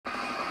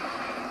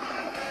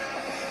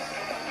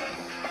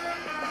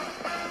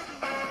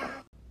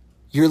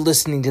You're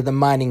listening to the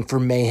Mining for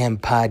Mayhem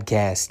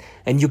podcast,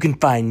 and you can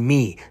find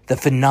me, the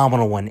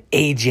phenomenal one,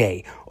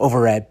 AJ,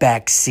 over at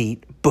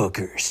Backseat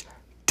Bookers.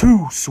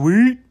 Too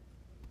sweet.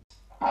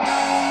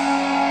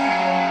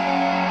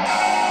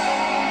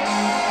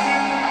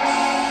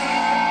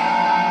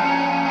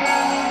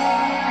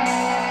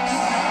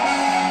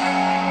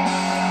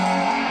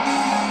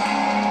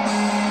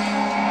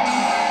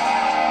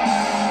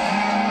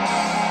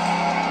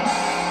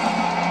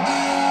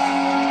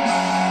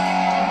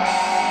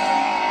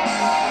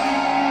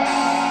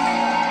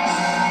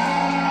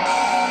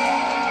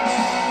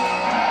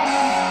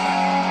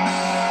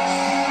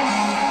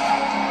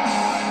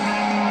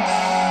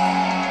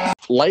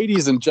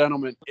 Ladies and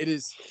gentlemen, it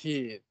is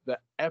here, the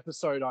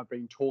episode I've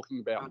been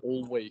talking about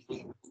all week.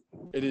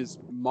 It is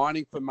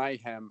Mining for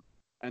Mayhem,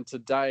 and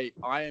today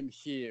I am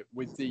here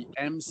with the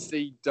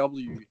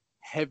MCW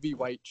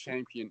heavyweight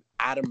champion,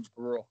 Adam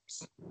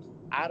Brooks.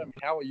 Adam,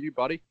 how are you,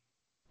 buddy?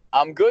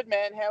 I'm good,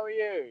 man. How are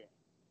you?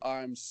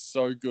 I'm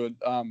so good.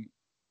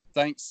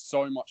 Thanks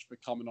so much for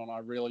coming on. I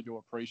really do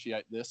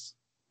appreciate this.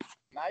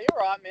 No, you're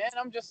right, man.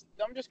 I'm just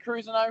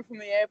cruising home from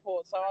the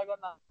airport, so I got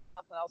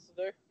nothing else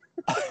to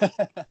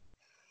do.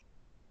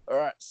 All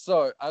right.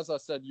 So, as I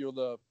said, you're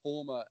the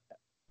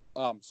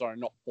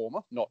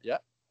not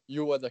yet.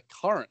 You are the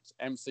current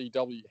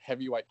MCW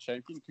heavyweight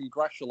champion.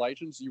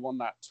 Congratulations. You won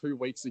that 2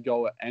 weeks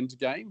ago at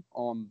Endgame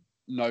on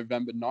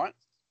November 9th.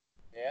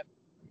 Yep.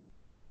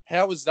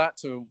 How was that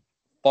to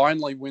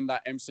finally win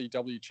that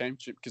MCW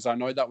championship? Because I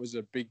know that was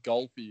a big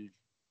goal for you.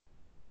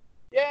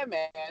 Yeah,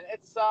 man.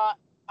 It's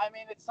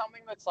it's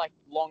something that's like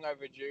long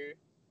overdue.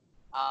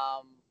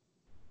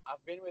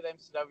 I've been with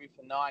MCW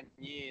for 9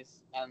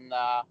 years, and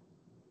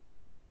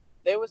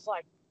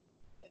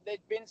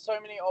there'd been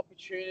so many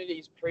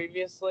opportunities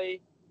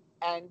previously,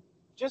 and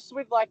just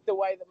with like the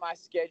way that my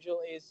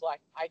schedule is,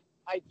 like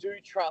I do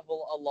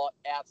travel a lot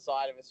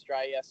outside of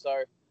Australia,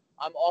 so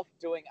I'm off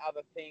doing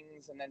other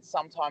things, and then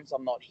sometimes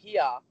I'm not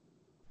here,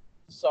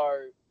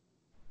 so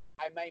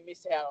I may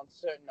miss out on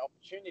certain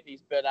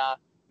opportunities. But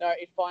no,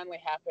 it finally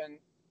happened.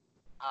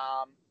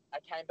 I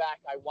came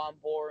back. I won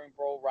Ballroom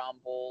Brawl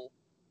Rumble.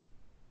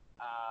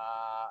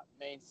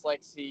 Me and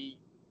Slexy,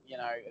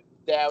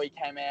 Dowie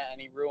came out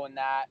and he ruined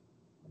that.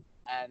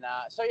 And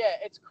so yeah,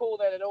 it's cool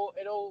that it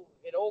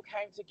all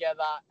came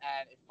together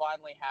and it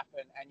finally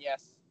happened. And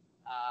yes,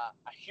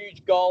 a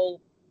huge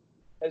goal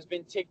has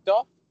been ticked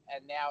off,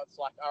 and now it's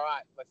like, all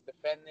right, let's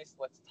defend this.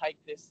 Let's take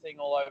this thing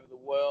all over the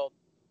world.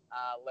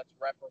 Let's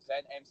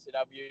represent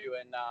MCW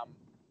and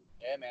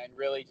yeah, man,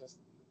 really just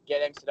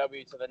get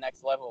MCW to the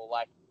next level.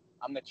 Like,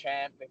 I'm the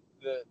champ.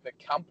 The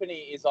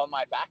company is on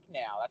my back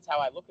now. That's how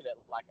I look at it.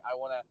 Like, I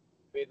want to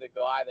be the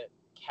guy that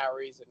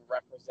carries and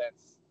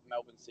represents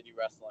Melbourne City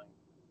Wrestling.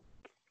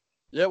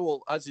 Yeah,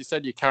 well, as you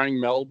said, you're carrying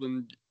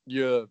Melbourne.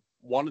 You're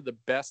one of the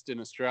best in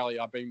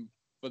Australia.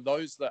 For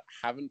those that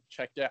haven't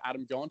checked out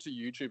Adam, go onto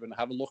YouTube and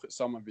have a look at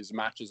some of his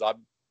matches. I've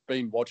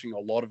been watching a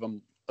lot of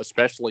them,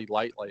 especially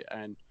lately,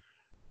 and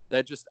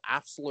they're just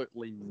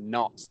absolutely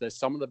nuts. They're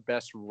some of the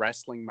best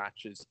wrestling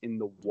matches in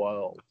the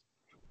world.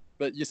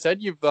 But you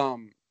said you've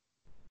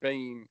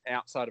been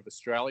outside of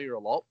Australia a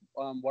lot.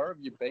 Where have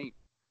you been?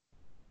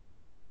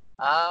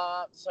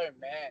 So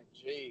man,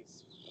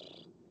 jeez.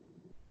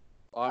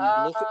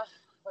 I'm looking.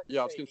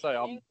 Yeah, I was going to say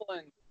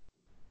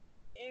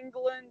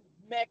England,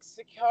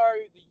 Mexico,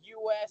 the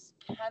US,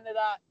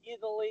 Canada,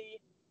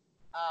 Italy,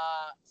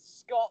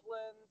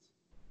 Scotland.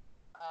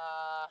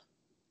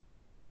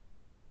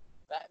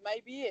 That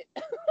may be it.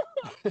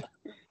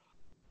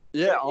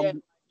 Yeah,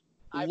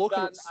 I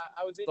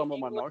was in some of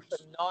my England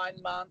notes for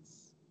 9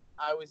 months.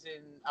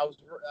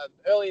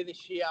 Earlier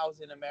this year, I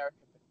was in America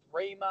for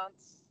 3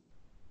 months.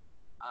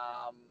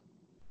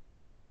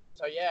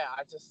 So yeah,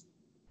 I just,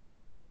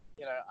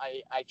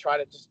 I try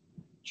to just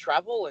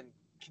travel and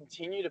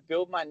continue to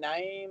build my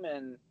name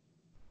and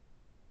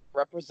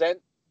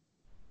represent,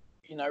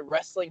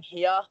 wrestling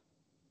here.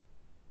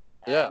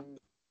 Yeah. And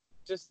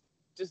just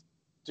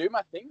do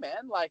my thing,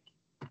 man. Like,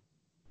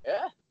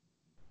 yeah.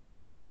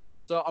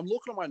 So I'm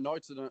looking at my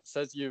notes and it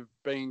says you've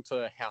been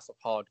to House of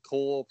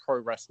Hardcore, Pro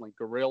Wrestling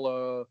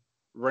Guerrilla,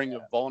 Ring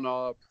of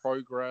Honor,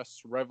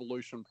 Progress,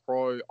 Revolution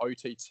Pro,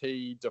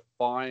 OTT,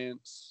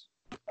 Defiance.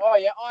 Oh,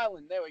 yeah,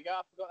 Ireland. There we go.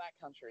 I forgot that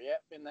country. Yeah,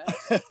 been there.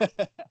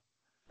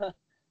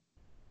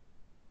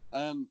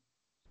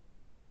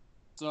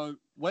 So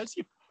where's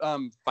your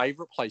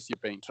favorite place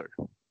you've been to?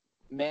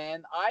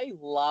 Man, I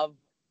love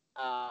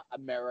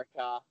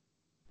America.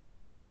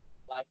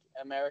 Like,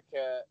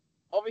 America,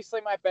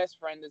 obviously my best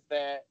friend is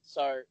there,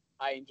 so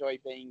I enjoy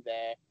being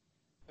there.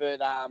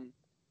 But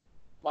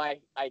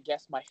I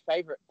guess my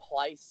favorite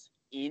place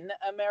in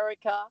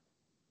America,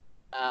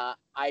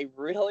 I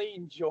really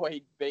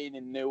enjoyed being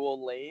in New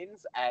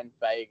Orleans and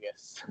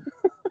Vegas.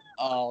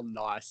 Oh,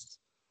 nice.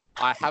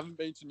 I haven't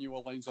been to New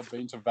Orleans. I've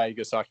been to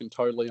Vegas. So I can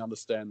totally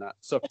understand that.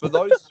 So for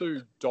those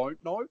who don't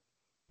know,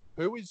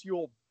 who is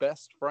your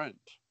best friend?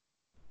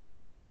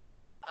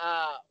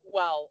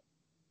 Well,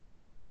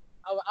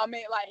 I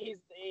mean, like, he's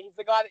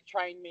the guy that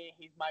trained me.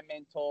 He's my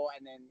mentor,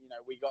 and then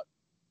we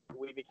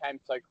we became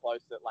so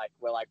close that like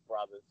we're like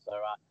brothers. So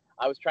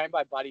I was trained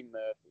by Buddy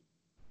Murphy.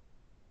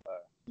 So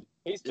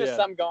he's just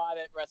some guy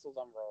that wrestles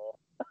on Raw.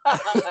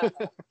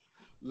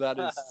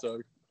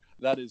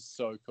 That is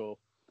so cool.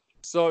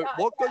 So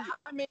what got you?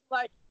 I mean,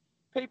 like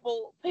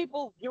people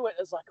view it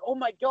as like, oh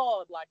my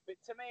god, like, but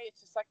to me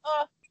it's just like,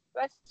 oh,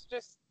 that's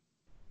just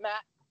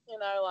Matt, you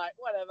know, like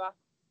whatever.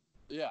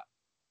 Yeah.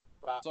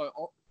 But,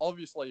 so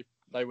obviously, if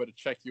they were to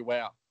check you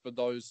out, for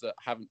those that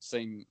haven't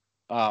seen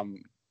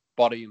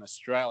Buddy in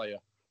Australia,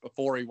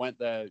 before he went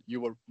there,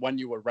 when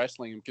you were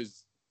wrestling him,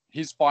 because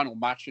his final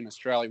match in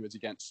Australia was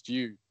against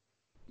you.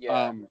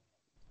 Yeah.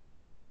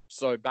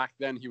 So back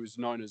then he was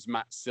known as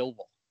Matt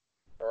Silver.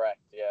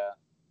 Correct. Yeah.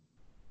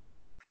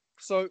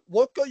 So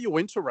what got you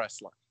into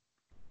wrestling?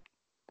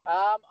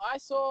 I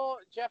saw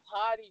Jeff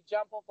Hardy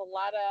jump off a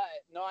ladder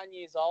at 9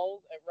 years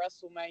old at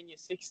WrestleMania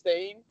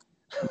 16.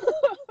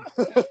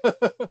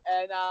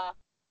 And I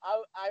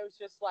was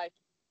just like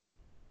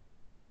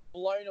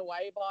blown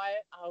away by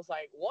it. I was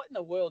like, what in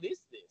the world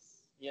is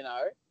this? You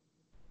know?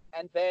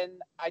 And then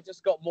I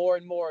just got more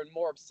and more and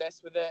more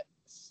obsessed with it,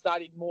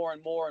 studied more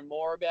and more and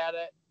more about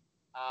it.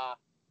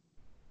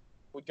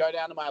 Would go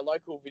down to my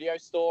local video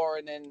store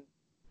and then,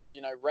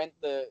 you know, rent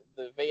the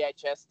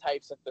VHS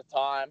tapes at the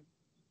time.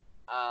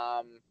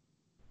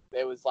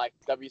 There was like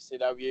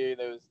WCW,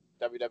 there was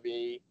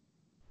WWE.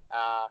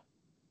 I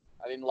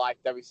didn't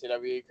like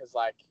WCW because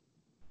like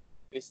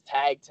this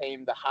tag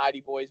team, the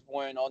Hardy Boys,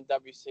 weren't on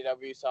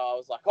WCW, so I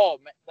was like, oh,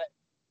 man,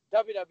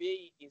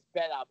 WWE is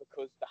better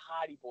because the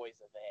Hardy Boys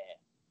are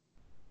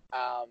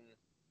there.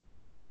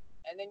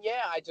 And then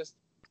I just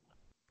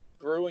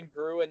grew and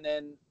grew, and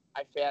then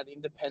I found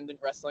independent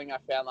wrestling. I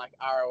found like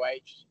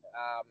ROH,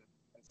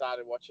 and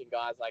started watching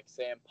guys like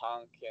CM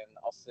Punk and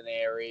Austin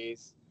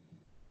Aries,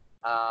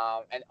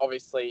 and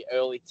obviously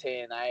early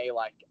TNA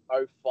like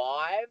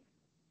 05.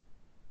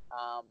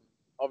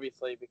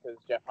 Obviously because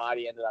Jeff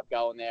Hardy ended up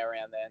going there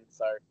around then,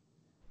 so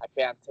I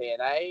found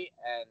TNA,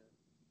 and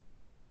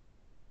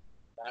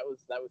that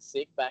was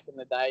sick back in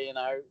the day. You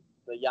know,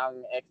 the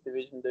young X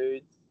Division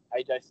dudes,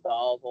 AJ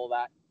Styles, all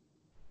that.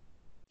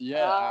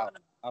 Yeah,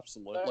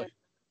 absolutely. So,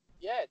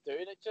 yeah,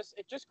 dude, it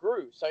just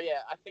grew. So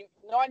yeah, I think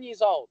 9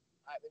 years old.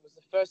 It was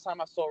the first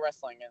time I saw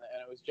wrestling, and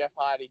it was Jeff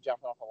Hardy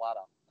jumping off a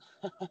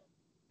ladder.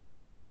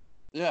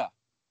 Yeah.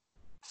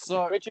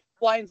 So which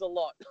explains a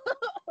lot.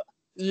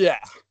 Yeah.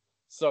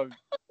 So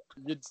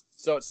it's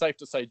safe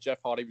to say Jeff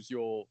Hardy was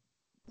your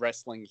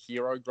wrestling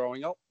hero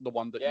growing up, the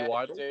one that you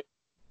idol? Dude,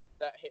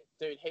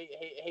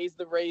 he's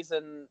the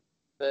reason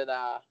that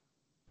I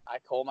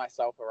call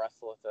myself a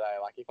wrestler today.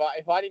 Like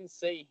if I didn't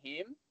see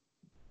him,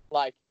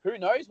 like who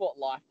knows what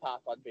life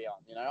path I'd be on,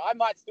 you know? I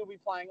might still be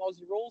playing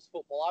Aussie rules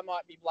football. I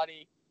might be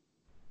bloody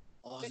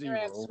sitting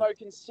around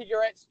smoking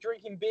cigarettes,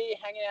 drinking beer,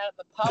 hanging out at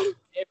the pub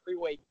every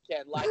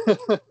weekend. Like,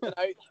 you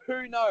know,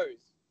 who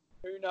knows?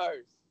 Who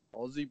knows?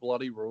 Aussie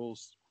bloody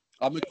rules.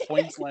 I'm a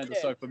Queenslander,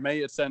 so for me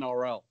it's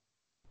NRL.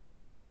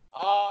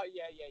 Oh,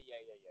 yeah.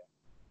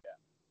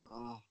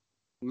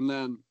 And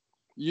then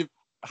you've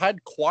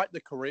had quite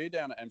the career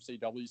down at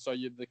MCW. So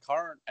you're the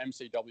current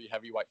MCW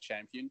heavyweight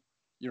champion.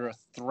 You're a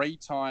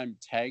 3-time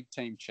tag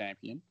team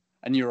champion,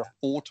 and you're a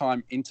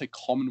 4-time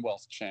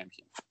Inter-Commonwealth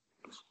champion.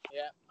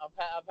 Yeah, I've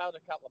held a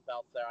couple of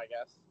belts there, I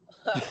guess.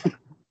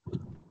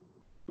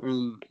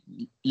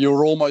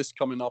 You're almost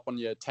coming up on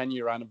your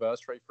 10-year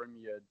anniversary from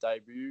your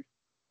debut.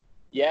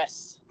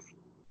 Yes.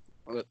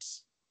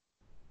 It's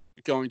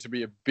going to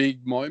be a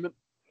big moment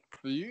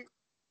for you.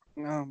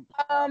 No,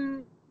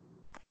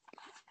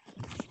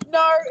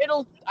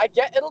 it'll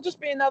just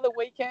be another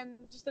weekend,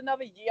 just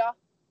another year,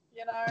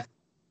 you know.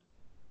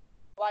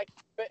 Like,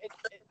 but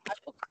I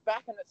look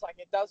back and it's like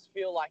it does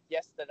feel like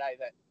yesterday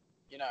that,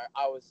 you know,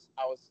 I was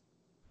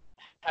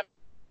having.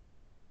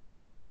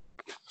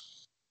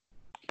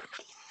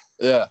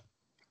 Yeah.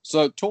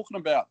 So talking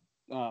about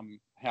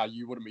how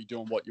you wouldn't be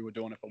doing what you were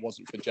doing if it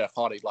wasn't for Jeff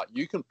Hardy, like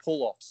you can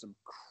pull off some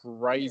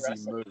crazy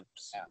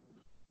moves. Yeah.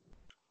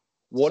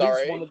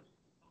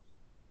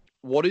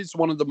 What is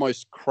one of the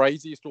most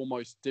craziest or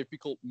most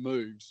difficult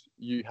moves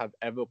you have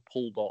ever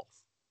pulled off?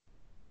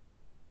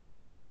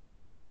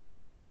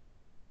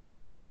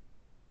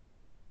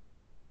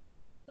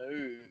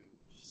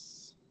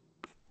 Moves.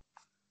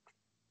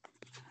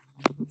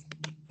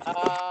 That's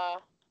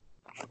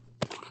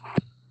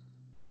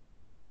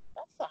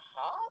a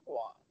hard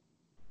one.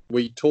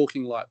 Were you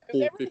talking like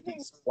 450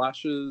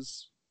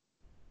 splashes?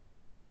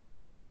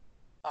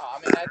 Oh, I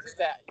mean, I did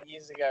that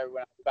years ago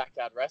when I was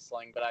backyard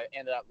wrestling, but I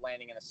ended up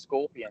landing in a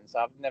scorpion, so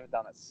I've never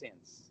done it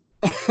since.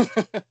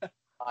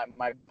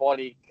 My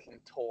body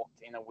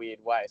contorted in a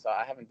weird way, so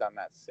I haven't done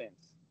that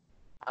since.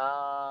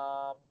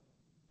 Man,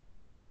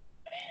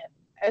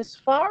 as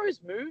far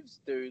as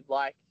moves, dude,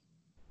 like,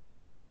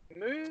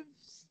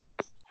 moves,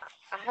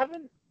 I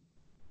haven't...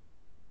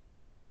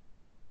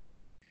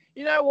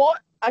 You know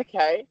what?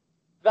 Okay,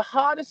 the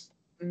hardest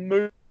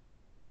move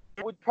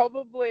would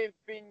probably have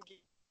been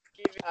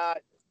giving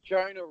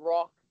Jonah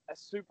Rock a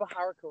Super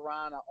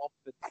Hurricanrana off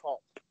the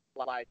top,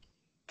 like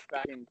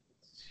back in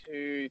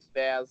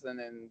 2000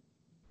 and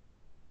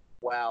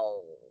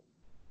Well,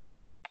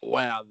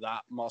 Wow,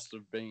 that must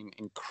have been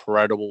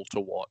incredible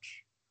to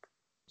watch.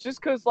 just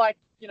because, like,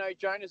 you know,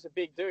 Jonah's a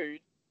big dude,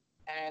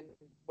 and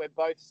we're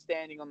both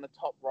standing on the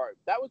top rope.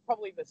 That was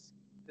probably the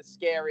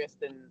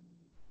scariest and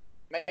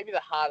maybe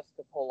the hardest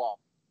to pull off.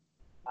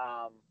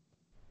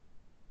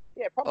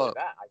 Yeah, probably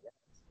that, I guess.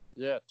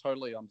 Yeah,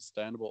 totally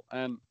understandable.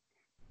 And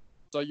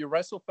so you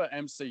wrestle for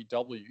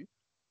MCW.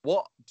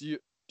 What do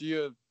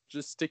you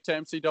just stick to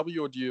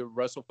MCW, or do you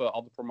wrestle for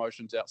other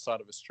promotions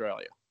outside of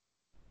Australia?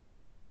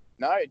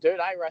 No, dude,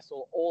 I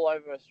wrestle all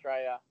over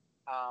Australia.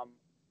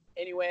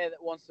 Anywhere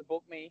that wants to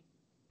book me,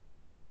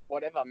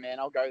 whatever, man,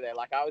 I'll go there.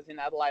 Like, I was in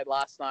Adelaide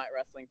last night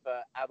wrestling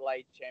for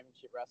Adelaide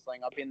Championship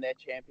Wrestling. I've been their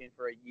champion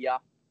for a year.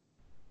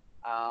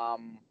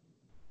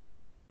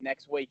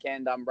 Next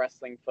weekend, I'm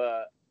wrestling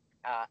for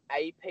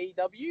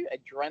APW,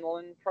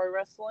 Adrenaline Pro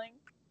Wrestling.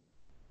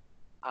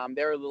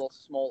 They're a little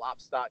small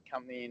upstart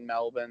company in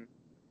Melbourne.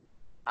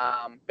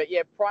 But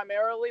yeah,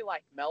 primarily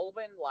like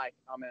Melbourne. Like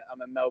I'm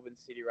a Melbourne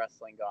City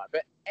wrestling guy.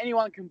 But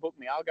anyone can book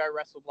me. I'll go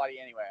wrestle bloody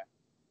anywhere.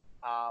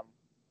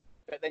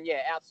 But then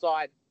yeah,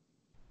 outside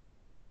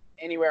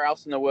anywhere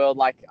else in the world,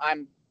 like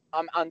I'm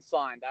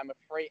unsigned. I'm a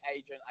free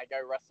agent. I go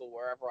wrestle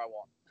wherever I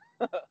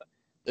want.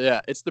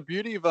 Yeah, it's the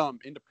beauty of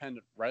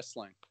independent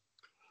wrestling.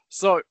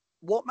 So,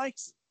 what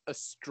makes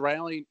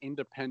Australian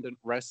independent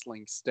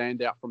wrestling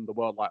stand out from the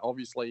world? Like,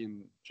 obviously,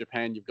 in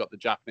Japan, you've got the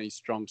Japanese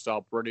strong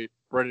style.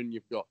 Britain,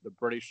 you've got the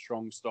British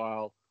strong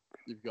style.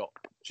 You've got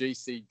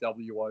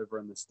GCW over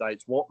in the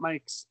States. What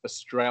makes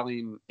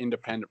Australian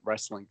independent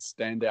wrestling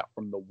stand out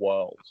from the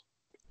world?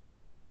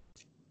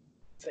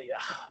 So,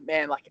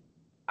 man, like,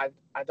 I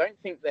don't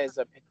think there's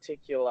a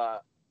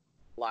particular,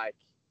 like,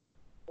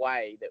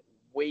 way that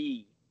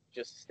we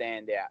just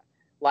stand out.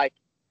 Like,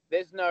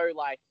 there's no,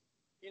 like,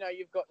 you know,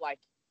 you've got, like,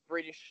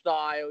 British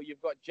style,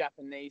 you've got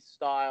Japanese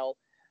style.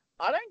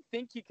 I don't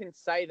think you can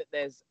say that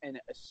there's an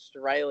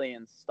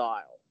Australian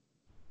style.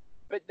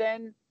 But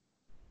then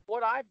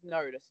what I've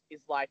noticed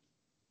is, like,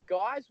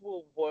 guys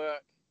will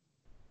work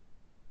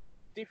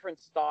different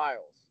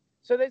styles.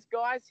 So there's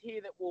guys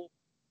here that will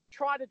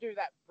try to do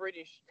that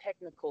British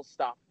technical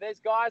stuff. There's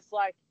guys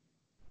like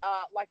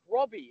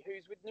Robbie,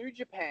 who's with New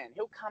Japan.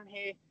 He'll come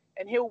here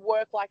and he'll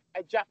work like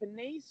a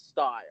Japanese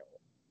style.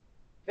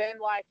 Then,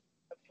 like,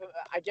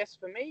 I guess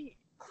for me,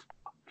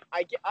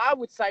 I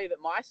would say that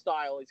my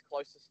style is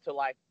closest to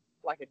like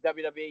a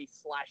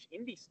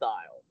WWE/indie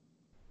style.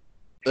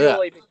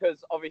 Purely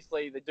because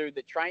obviously the dude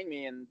that trained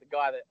me and the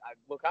guy that I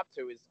look up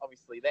to is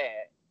obviously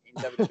there in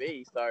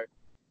WWE. So,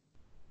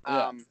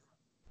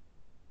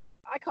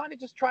 I kind of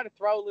just try to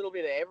throw a little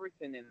bit of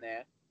everything in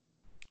there.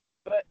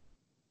 But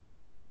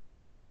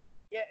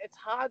yeah, it's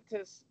hard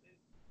to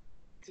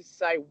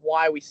say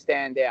why we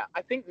stand out.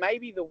 I think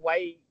maybe the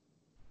way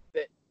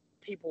that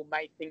people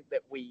may think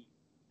that we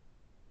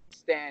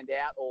stand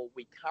out or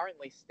we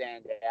currently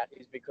stand out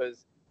is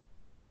because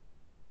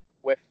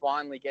we're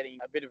finally getting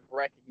a bit of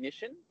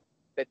recognition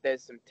that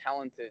there's some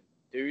talented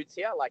dudes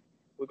here. Like,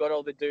 we've got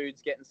all the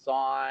dudes getting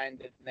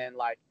signed, and then,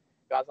 like,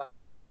 guys like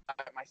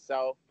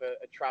myself are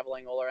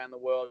traveling all around the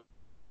world.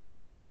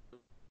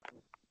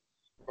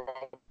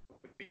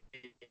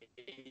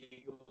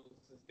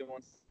 Is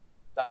doing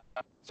stuff.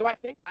 So I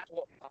think that's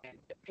what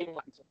people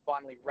like to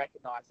finally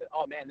recognize that,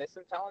 oh man, there's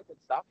some talented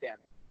stuff down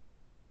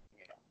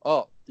there. Yeah.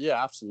 Oh,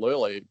 yeah,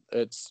 absolutely.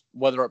 It's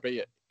whether it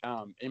be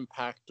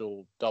Impact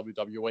or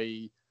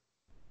WWE,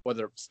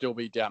 whether it still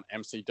be down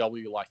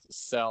MCW like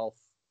yourself.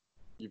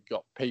 You've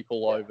got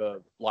people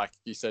over, like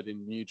you said,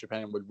 in New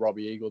Japan with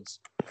Robbie Eagles.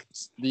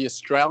 The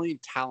Australian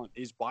talent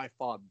is by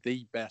far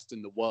the best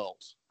in the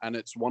world, and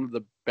it's one of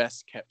the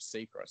best kept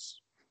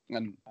secrets.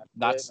 And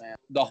that's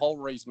the whole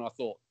reason I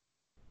thought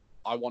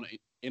I want to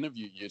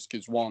interview you,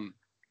 because one,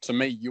 to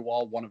me, you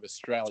are one of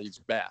Australia's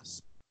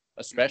best,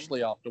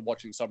 especially after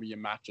watching some of your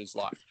matches.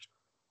 Like,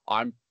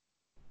 I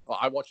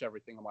watch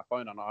everything on my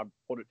phone and I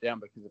put it down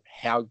because of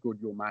how good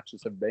your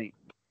matches have been.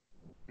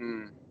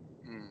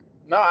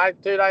 No, I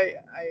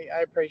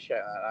appreciate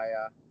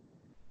that.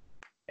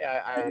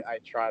 I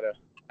try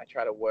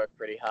to work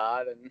pretty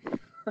hard and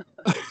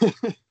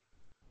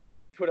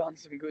put on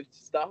some good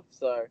stuff.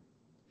 So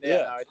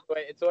no,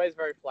 it's always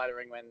very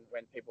flattering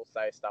when people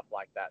say stuff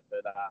like that.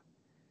 But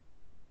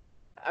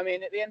I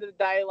mean, at the end of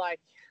the day,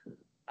 like,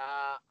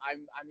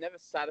 I'm never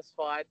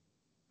satisfied.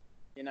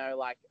 You know,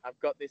 like, I've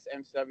got this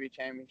MCW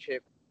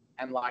championship,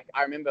 and like,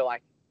 I remember,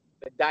 like,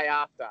 the day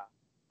after,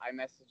 I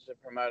messaged the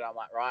promoter. I'm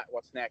like, right,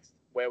 what's next?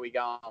 Where are we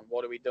going?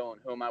 What are we doing?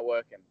 Who am I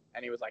working?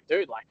 And he was like,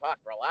 dude, like, fuck,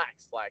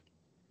 relax. Like,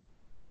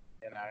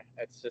 you know,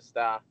 it's just,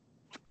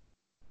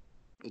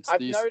 it's I've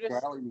the noticed,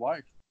 Australian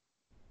way.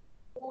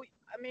 Well,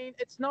 I mean,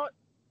 it's not,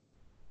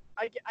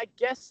 I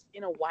guess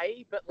in a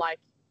way, but like,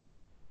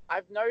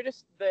 I've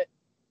noticed that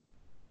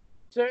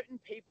certain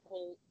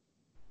people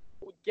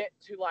would get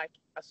to like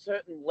a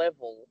certain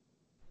level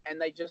and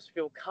they just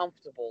feel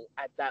comfortable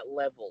at that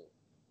level,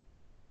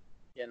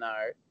 you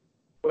know,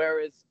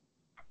 whereas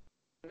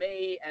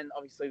me and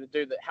obviously the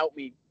dude that helped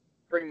me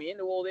bring me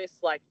into all this,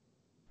 like,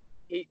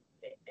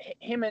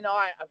 him and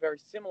I are very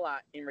similar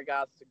in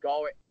regards to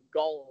goal,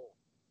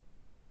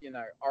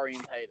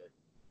 orientated.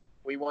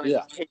 We want to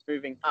just keep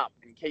moving up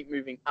and keep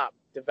moving up,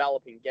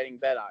 developing, getting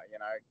better,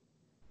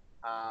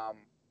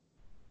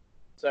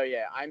 So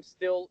yeah, I'm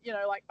still,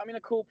 I'm in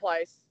a cool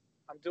place.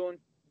 I'm doing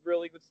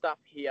really good stuff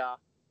here.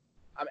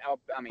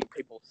 I mean,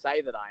 people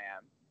say that I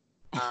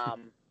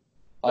am.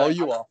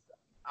 You are.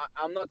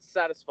 I'm not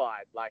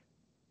satisfied. Like,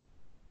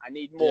 I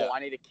need more. Yeah. I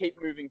need to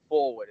keep moving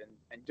forward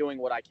and doing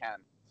what I can.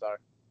 So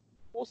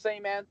we'll see,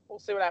 man. We'll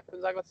see what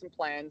happens. I got some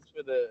plans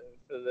for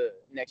the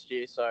next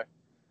year, so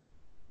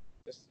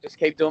just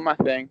keep doing my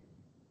thing.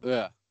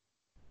 Yeah.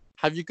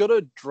 Have you got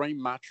a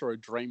dream match or a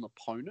dream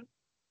opponent?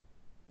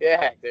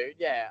 Yeah, dude.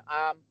 Yeah.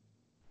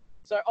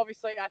 So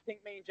obviously, I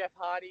think me and Jeff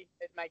Hardy,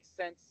 it makes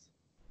sense.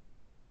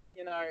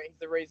 He's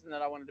the reason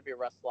that I wanted to be a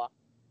wrestler,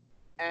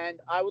 and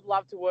I would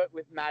love to work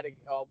with Matt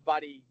or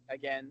Buddy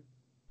again.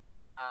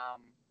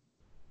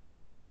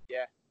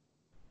 Yeah.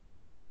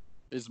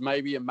 Is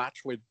maybe a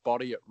match with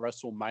Buddy at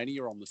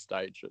WrestleMania on the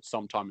stage at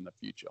some time in the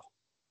future?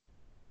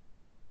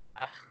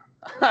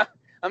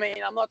 I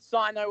mean, I'm not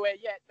signed nowhere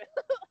yet,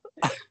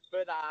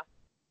 but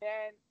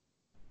man,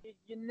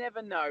 you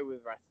never know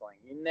with wrestling.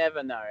 You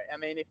never know. I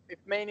mean, if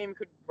me and him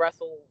could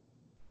wrestle,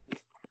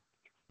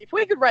 if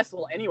we could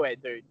wrestle anywhere,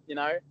 dude,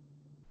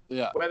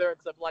 Yeah. Whether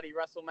it's a bloody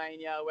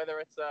WrestleMania, whether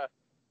it's a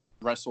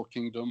Wrestle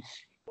Kingdom,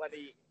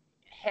 bloody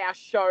house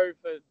show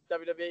for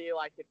WWE,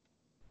 like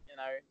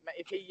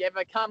if he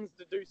ever comes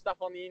to do stuff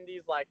on the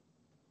indies, like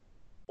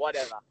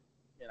whatever,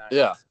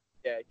 Yeah.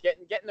 Yeah,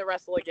 getting to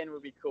wrestle again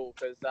would be cool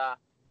because the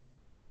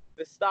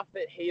stuff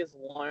that he has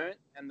learned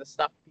and the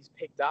stuff he's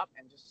picked up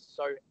and just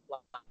so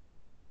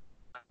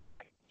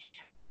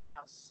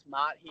how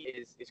smart he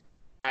is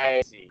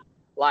crazy.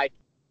 Like,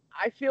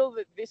 I feel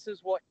that this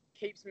is what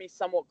keeps me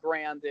somewhat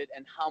grounded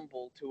and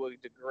humble to a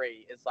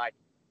degree. Is like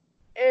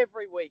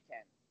every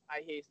weekend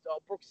I hear, "Oh,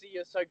 Brooksy,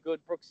 you're so good.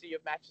 Brooksy,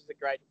 your matches are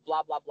great."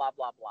 Blah blah blah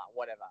blah blah.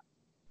 Whatever.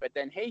 But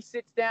then he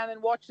sits down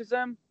and watches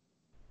them.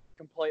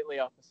 Completely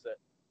opposite.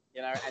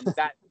 And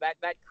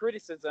that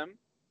criticism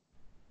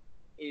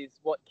is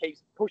what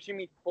keeps pushing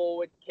me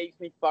forward, keeps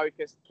me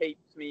focused,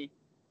 keeps me,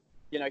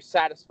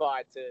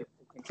 satisfied to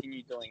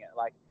continue doing it.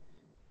 Like,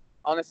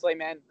 honestly,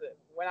 man,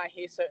 when I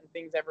hear certain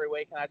things every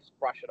week and I just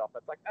brush it off,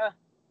 it's like,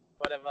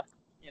 whatever,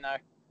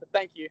 but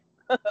thank you.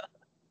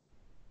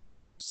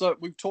 So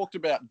we've talked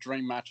about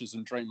dream matches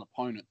and dream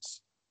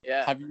opponents.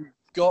 Yeah. Have you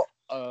got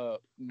a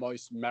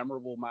most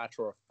memorable match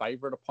or a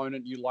favorite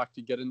opponent you like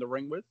to get in the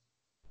ring with?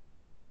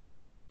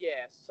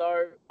 Yeah,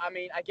 so, I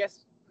mean, I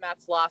guess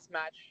Matt's last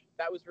match,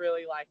 that was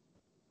really, like,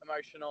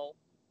 emotional.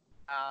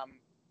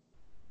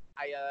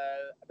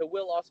 The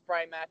Will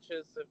Ospreay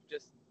matches of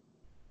just,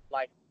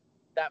 like,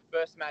 that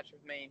first match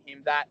with me and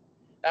him, that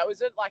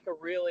was at, like, a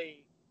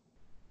really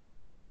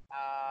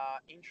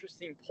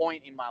interesting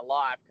point in my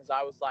life because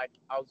I was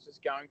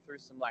just going through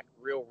some, like,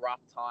 real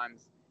rough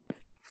times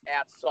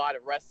outside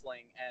of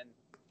wrestling, and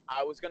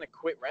I was going to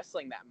quit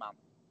wrestling that month.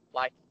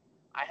 Like,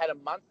 I had a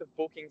month of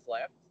bookings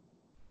left.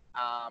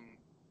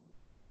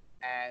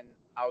 And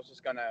I was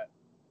just gonna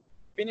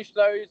finish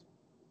those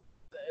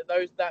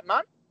that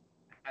month,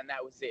 and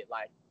that was it.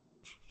 Like,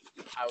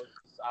 I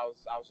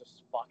was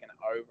just fucking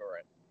over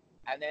it.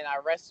 And then I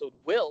wrestled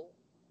Will,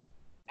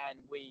 and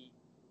we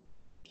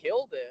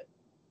killed it.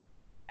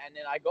 And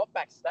then I got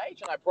backstage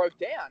and I broke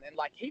down, and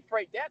like he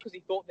freaked out because he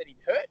thought that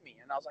he'd hurt me,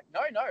 and I was like,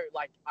 no,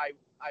 like I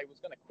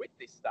was gonna quit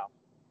this stuff.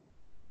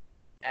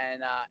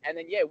 And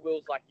then yeah,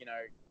 Will's like,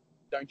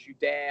 don't you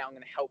dare, I'm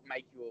going to help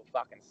make you a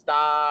fucking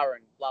star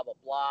and blah, blah,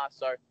 blah.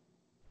 So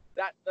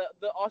that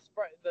the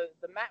Ospreay,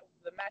 the match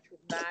with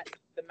Matt,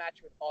 the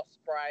match with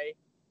Ospreay,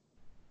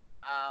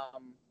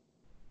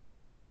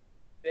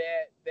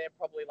 they're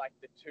probably like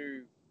the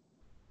two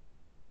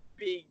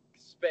big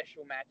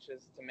special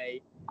matches to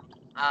me.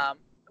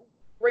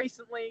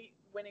 Recently,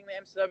 winning the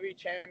MCW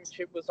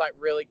championship was like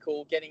really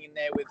cool. Getting in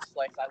there with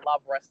Slex. I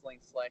love wrestling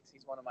Slex.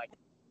 He's one of my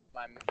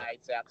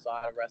mates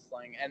outside of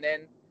wrestling. And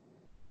then,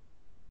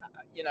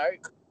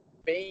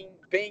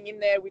 being in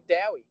there with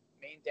Dowie.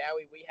 Me and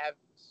Dowie, we have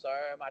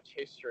so much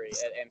history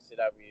at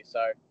MCW.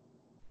 So,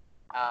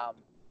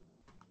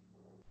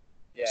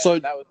 yeah, so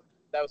that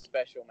was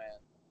special, man.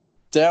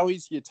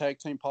 Dowie's your tag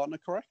team partner,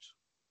 correct?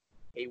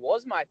 He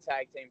was my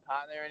tag team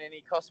partner, and then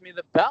he cost me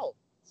the belt.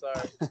 So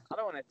I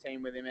don't want to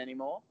team with him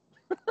anymore.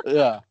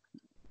 Yeah.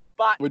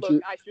 But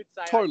look, I should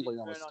say totally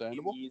I did turn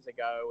understandable. on him years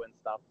ago and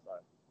stuff.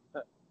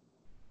 So.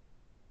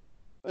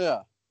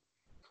 Yeah.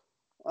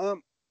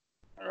 All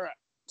right.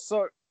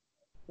 So,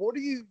 what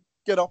do you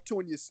get up to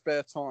in your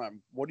spare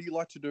time? What do you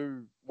like to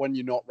do when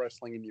you're not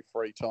wrestling in your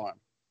free time?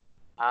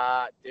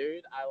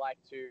 Dude, I like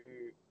to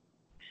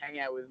hang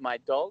out with my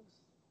dogs.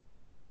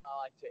 I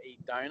like to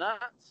eat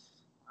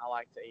donuts. I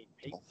like to eat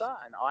pizza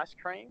and ice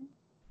cream.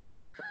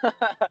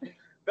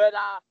 But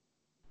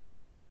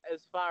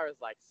as far as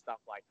like stuff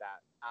like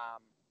that,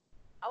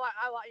 I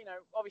like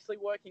obviously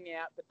working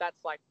out, but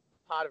that's like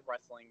part of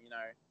wrestling,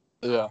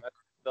 Yeah. That's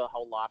the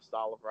whole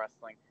lifestyle of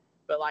wrestling.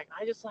 But like,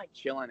 I just like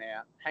chilling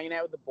out, hanging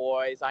out with the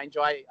boys. I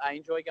enjoy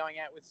going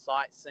out with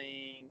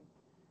sightseeing.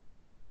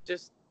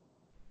 Just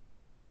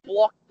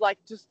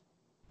just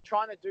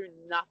trying to do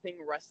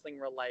nothing wrestling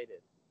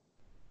related.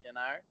 You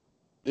know?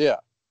 Yeah.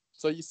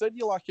 So you said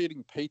you like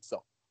eating pizza.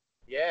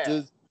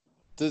 Yeah.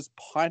 Does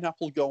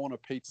pineapple go on a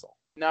pizza?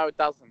 No, it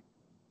doesn't.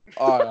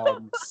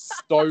 I'm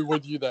so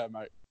with you there,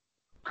 mate.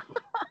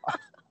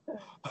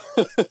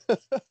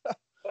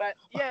 But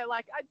yeah,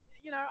 like I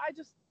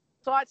just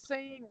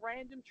sightseeing,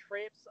 random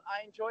trips.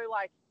 I enjoy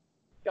like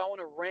going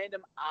to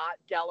random art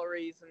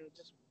galleries and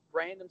just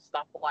random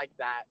stuff like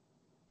that.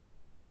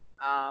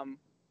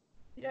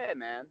 Yeah,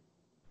 man.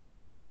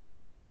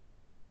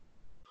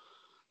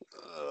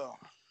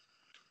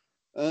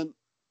 And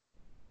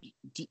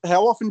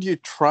how often do you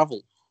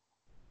travel?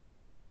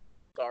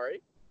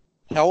 Sorry.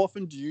 How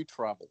often do you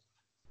travel?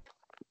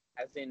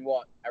 As in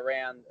what?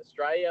 Around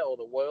Australia or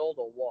the world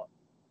or what?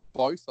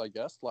 Both, I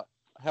guess. Like,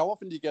 how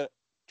often do you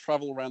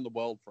travel around the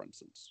world, for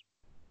instance?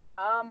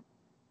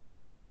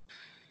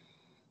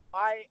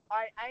 I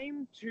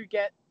aim to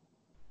get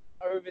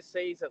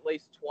overseas at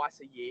least twice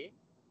a year,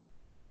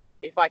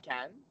 if I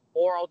can,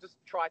 or I'll just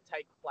try to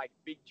take like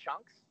big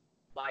chunks.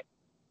 Like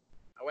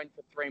I went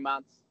for 3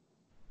 months,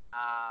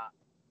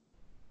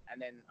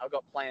 and then I've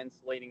got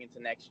plans leading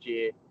into next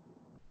year.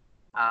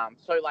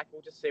 So like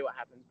we'll just see what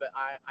happens. But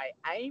I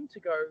aim to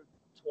go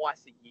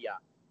twice a year,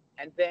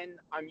 and then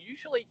I'm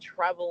usually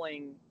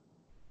traveling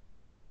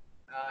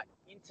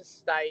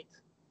interstate.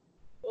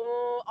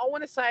 I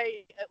want to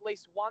say at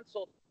least once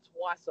or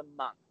twice a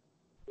month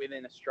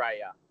within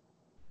Australia.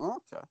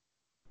 Okay.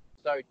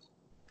 So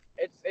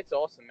it's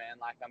awesome, man.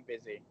 Like I'm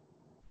busy.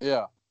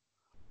 Yeah.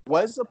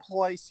 Where's a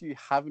place you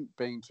haven't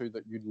been to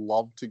that you'd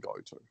love to go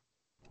to?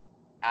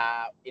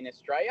 In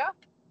Australia.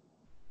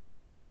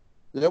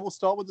 Yeah, we'll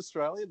start with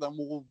Australia, then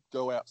we'll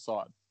go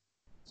outside.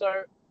 So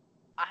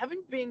I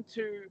haven't been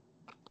to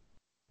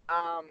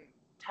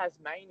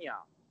Tasmania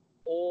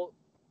or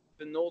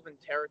the Northern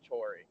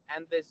Territory,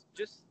 and there's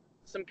just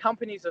some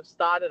companies have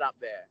started up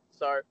there.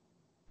 So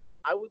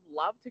I would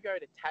love to go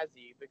to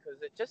Tassie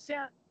because it just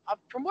sounds,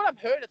 from what I've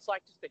heard, it's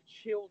like just a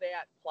chilled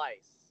out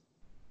place,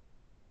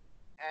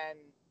 and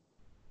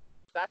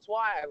that's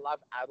why I love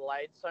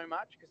Adelaide so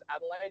much, because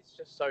Adelaide's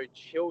just so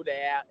chilled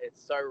out.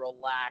 It's so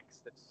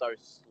relaxed. It's so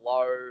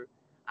slow.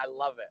 I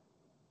love it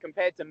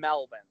compared to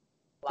Melbourne.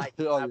 Like,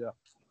 Yeah.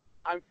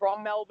 I'm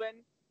from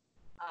Melbourne.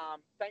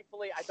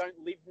 Thankfully, I don't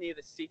live near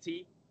the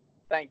city.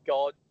 Thank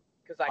God,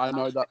 because I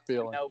know that from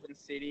feeling. Melbourne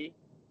City.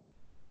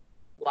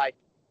 Like,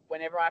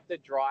 whenever I have to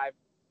drive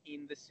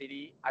in the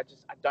city, I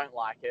don't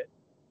like it.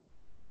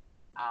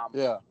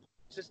 Yeah.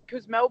 Just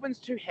because Melbourne's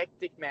too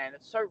hectic, man.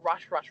 It's so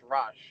rush,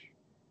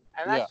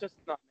 and that's just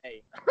not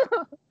me.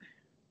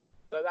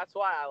 So that's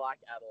why I like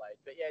Adelaide.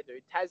 But yeah,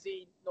 dude,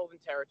 Tassie, Northern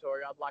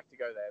Territory, I'd like to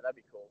go there. That'd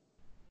be cool.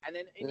 And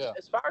then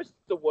as far as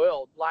the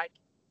world, like,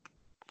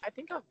 I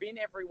think I've been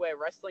everywhere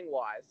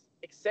wrestling-wise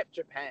except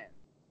Japan.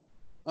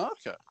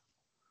 Okay.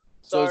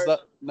 So is that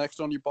next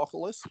on your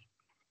bucket list?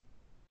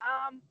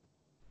 I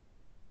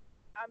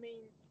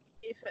mean,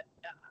 if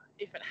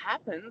it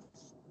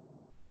happens,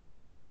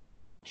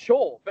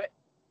 sure. But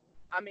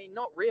I mean,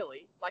 not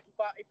really. Like, if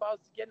I was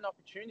to get an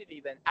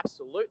opportunity, then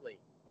absolutely.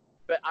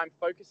 But I'm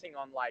focusing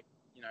on like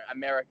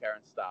America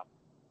and stuff.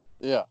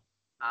 Yeah.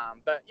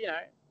 But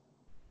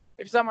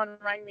if someone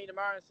rang me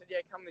tomorrow and said,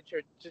 "Yeah, come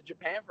to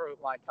Japan for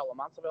like a couple of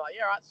months," I'll be like,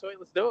 "Yeah, all right, sweet,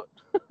 let's do it."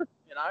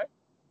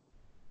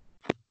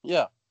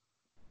 Yeah.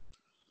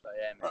 So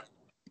yeah, man.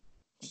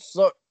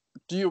 So,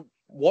 do you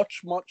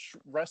watch much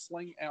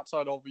wrestling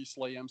outside,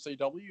 obviously,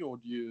 MCW, or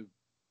do you?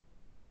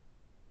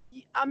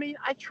 I mean,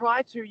 I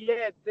try to.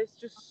 Yeah, there's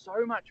just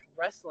so much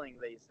wrestling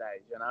these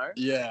days,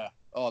 Yeah.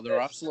 Oh, there's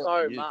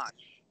absolutely so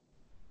much.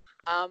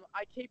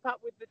 I keep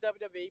up with the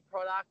WWE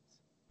product.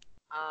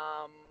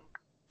 I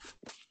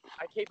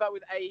keep up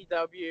with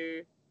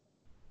AEW.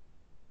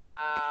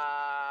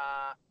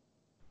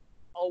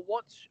 I'll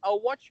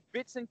watch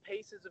bits and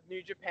pieces of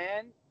New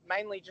Japan,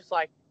 mainly just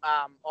like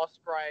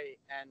Osprey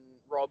and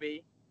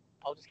Robbie.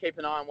 I'll just keep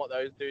an eye on what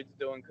those dudes are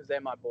doing because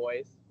they're my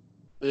boys.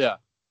 Yeah.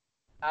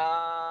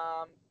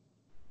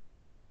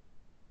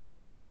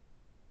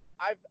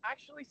 I've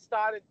actually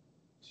started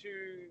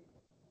to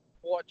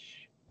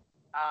watch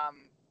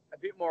a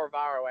bit more of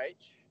ROH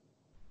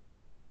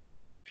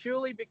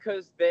purely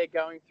because they're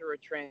going through a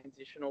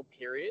transitional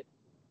period.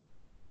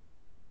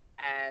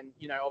 And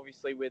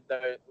obviously with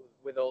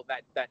all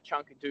that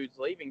chunk of dudes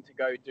leaving to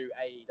go do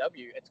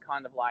AEW, it's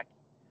kind of like,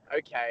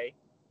 okay,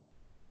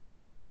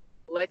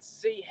 let's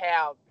see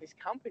how this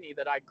company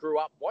that I grew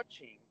up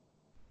watching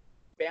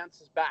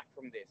bounces back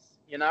from this.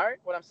 You know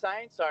what I'm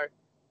saying? So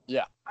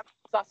yeah, I'm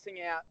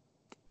sussing out,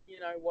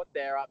 what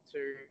they're up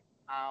to.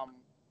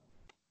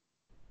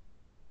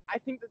 I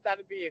think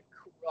that'd be a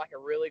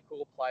really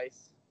cool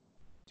place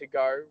to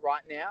go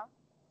right now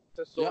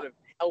to sort of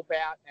help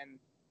out, and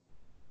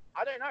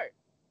I don't know,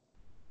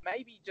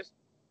 maybe just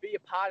be a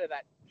part of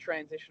that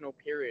transitional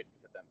period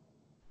for them.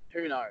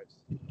 Who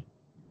knows?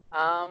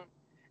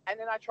 And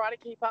then I try to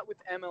keep up with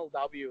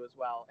MLW as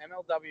well.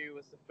 MLW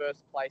was the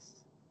first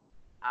place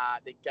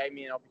that gave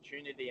me an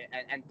opportunity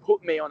and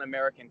put me on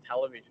American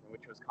television,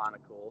 which was kind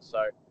of cool.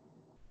 So,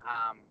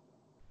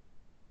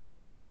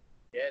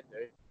 yeah,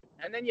 dude.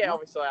 And then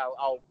obviously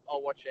I'll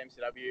watch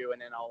MCW,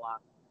 and then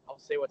I'll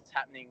see what's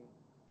happening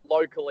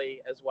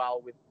locally as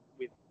well with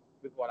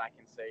what I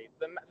can see.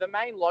 The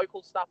main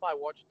local stuff I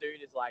watch,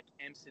 dude, is like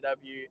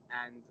MCW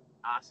and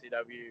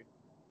RCW,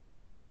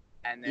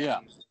 and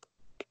then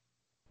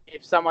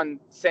if someone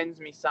sends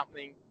me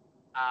something,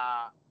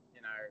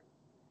 you know,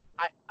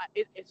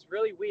 it's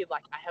really weird.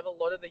 Like I have a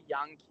lot of the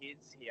young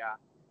kids here.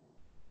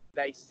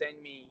 They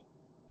send me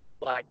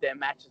like their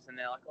matches, and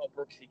they're like, "Oh,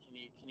 Brooksy, can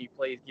you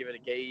please give it a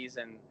geese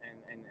and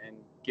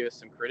give us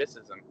some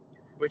criticism,"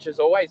 which is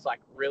always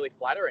like really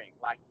flattering.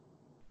 Like,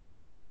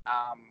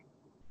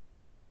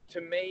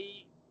 to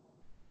me,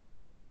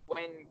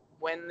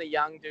 when the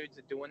young dudes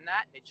are doing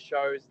that, it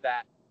shows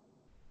that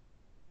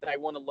they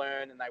want to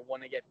learn and they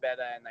want to get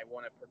better and they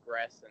want to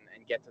progress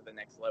and get to the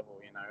next level.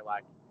 You know,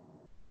 like,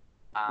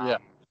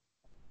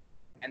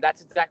 and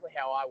that's exactly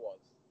how I was.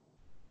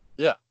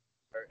 Yeah.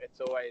 So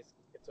it's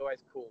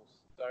always cool.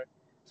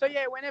 So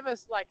yeah, whenever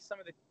like some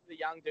of the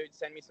young dudes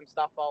send me some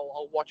stuff,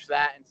 I'll watch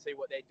that and see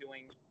what they're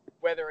doing,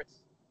 whether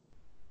it's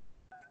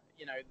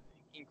you know,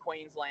 in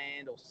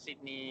Queensland or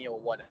Sydney or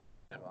whatever.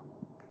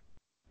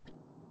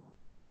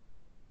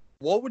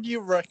 What would you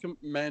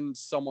recommend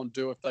someone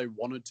do if they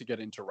wanted to get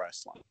into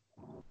wrestling?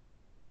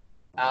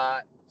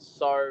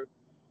 So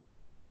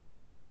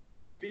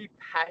be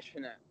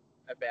passionate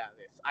about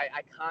this.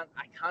 I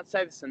can't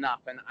say this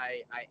enough, and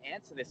I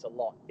answer this a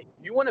lot. If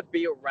you want to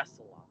be a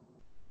wrestler,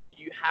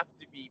 you have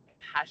to be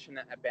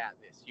passionate about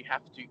this. You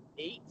have to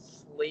eat,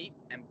 sleep,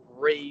 and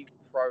breathe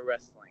pro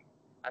wrestling.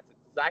 That's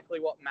exactly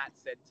what Matt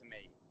said to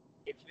me.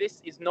 If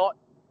this is not,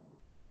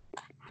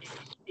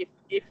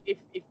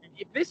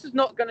 if this is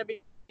not going to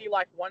be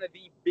like one of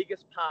the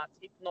biggest parts,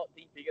 if not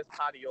the biggest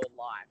part of your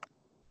life,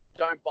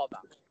 don't bother.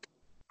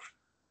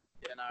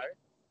 You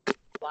know,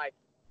 like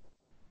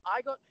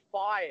I got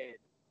fired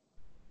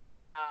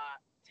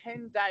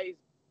 10 days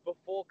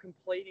before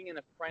completing an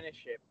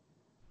apprenticeship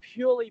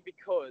purely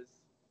because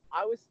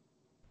I was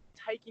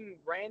taking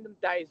random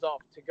days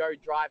off to go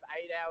drive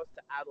 8 hours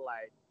to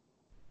Adelaide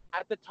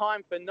at the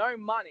time for no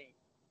money,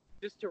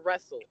 just to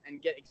wrestle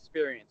and get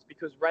experience,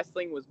 because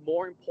wrestling was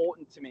more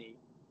important to me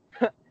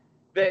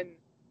than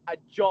a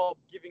job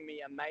giving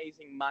me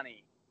amazing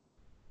money,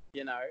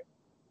 you know?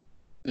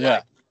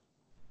 Yeah.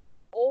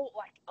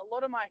 Like a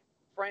lot of my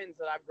friends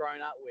that I've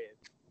grown up with,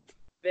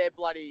 they're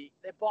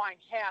buying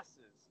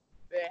houses,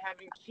 they're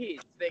having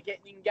kids, they're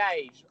getting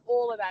engaged,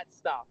 all of that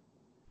stuff.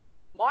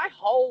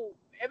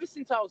 Ever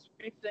since I was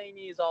 15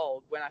 years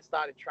old when I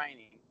started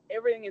training,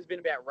 everything has been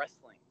about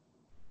wrestling.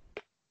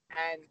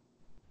 And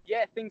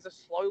yeah, things are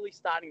slowly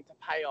starting to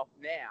pay off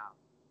now.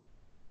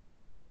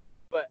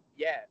 But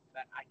yeah,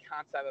 I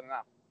can't say that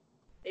enough.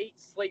 Eat,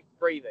 sleep,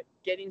 breathe it.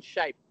 Get in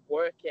shape.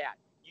 Work out.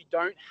 You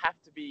don't have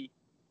to be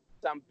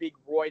some big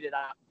roided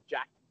up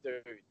jacked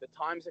dude. The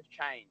times have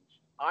changed.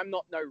 I'm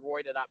not no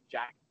roided up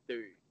jacked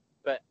dude,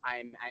 but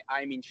I'm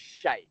in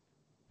shape.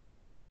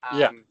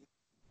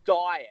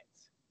 Diet.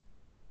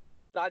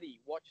 Study.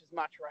 Watch as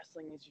much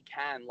wrestling as you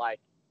can. Like,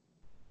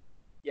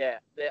 yeah,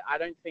 I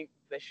don't think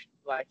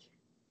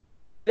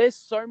there's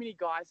so many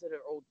guys that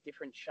are all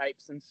different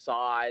shapes and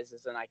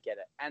sizes, and I get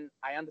it. And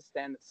I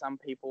understand that some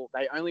people,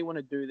 they only want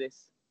to do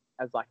this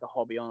as like a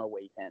hobby on a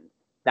weekend.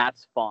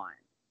 That's fine.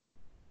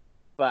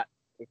 But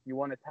if you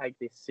want to take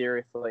this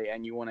seriously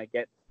and you want to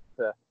get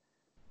to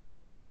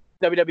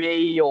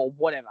WWE or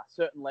whatever,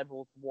 certain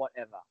levels,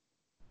 whatever,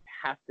 you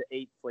have to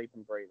eat, sleep,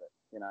 and breathe it.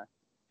 You know,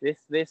 this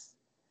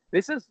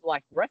is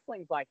like,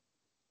 wrestling's like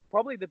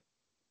probably the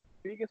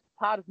biggest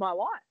part of my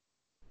life,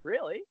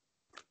 really.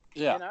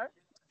 Yeah. You know,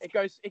 it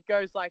goes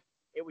like,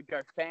 it would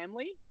go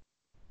family,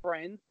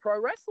 friends,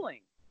 pro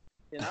wrestling,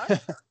 you know?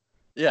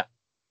 Yeah.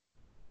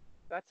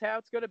 That's how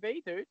it's got to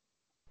be, dude.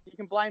 You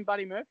can blame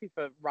Buddy Murphy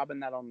for rubbing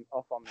that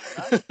off on me,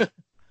 you know?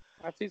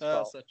 That's his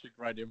fault. Such a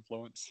great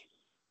influence.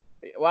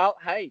 Well,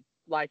 hey,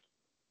 like,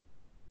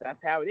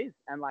 that's how it is.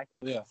 And like,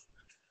 yeah.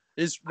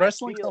 Is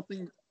wrestling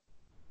something...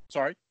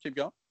 Sorry, keep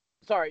going.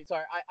 Sorry.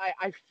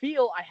 I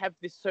feel I have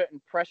this certain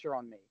pressure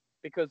on me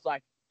because,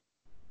 like,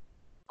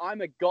 I'm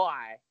the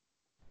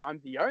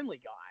only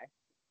guy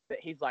that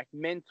he's, like,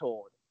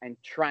 mentored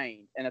and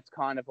trained. And it's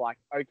kind of like,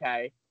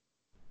 okay,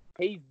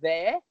 he's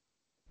there.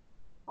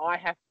 I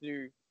have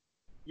to,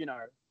 you know,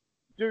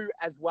 do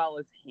as well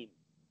as him,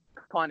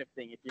 kind of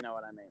thing, if you know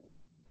what I mean.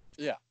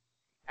 Yeah.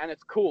 And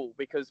it's cool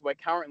because we're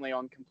currently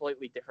on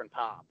completely different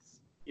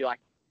paths. You're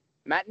like,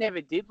 Matt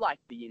never did, like,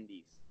 the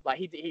indies. Like,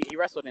 he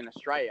wrestled in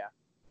Australia,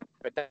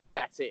 but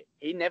that's it.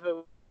 He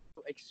never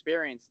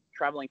experienced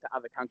traveling to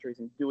other countries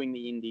and doing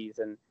the indies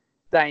and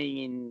staying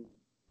in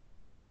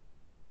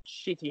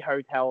shitty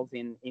hotels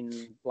in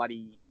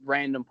bloody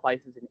random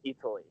places in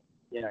Italy.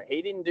 You know,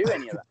 he didn't do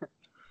any of that.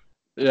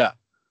 Yeah.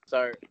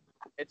 So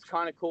it's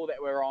kind of cool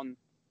that we're on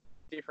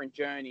different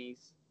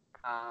journeys.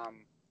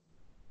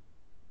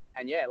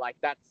 And yeah, like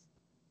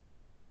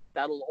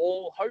that'll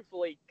all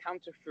hopefully come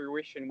to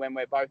fruition when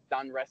we're both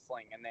done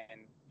wrestling, and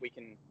then we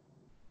can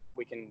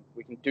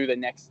do the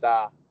next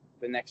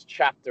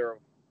chapter of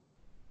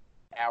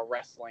our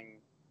wrestling,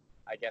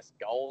 I guess,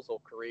 goals or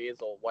careers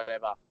or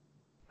whatever,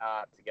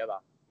 together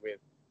with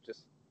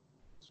just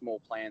small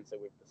plans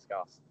that we've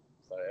discussed.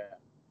 So yeah.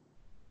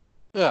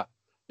 Yeah.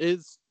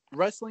 Is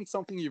wrestling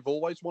something you've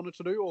always wanted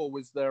to do, or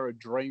was there a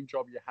dream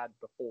job you had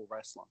before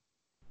wrestling?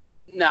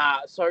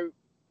 Nah, so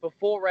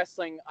before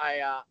wrestling,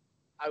 I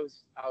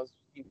was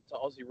into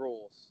Aussie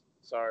rules.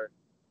 So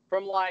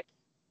from like,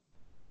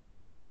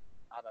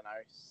 I don't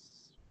know,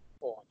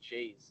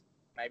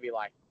 maybe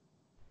like,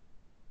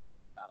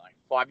 I don't know,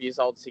 5 years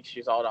old, 6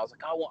 years old. I was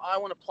like, I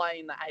want to play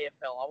in the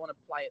AFL. I want to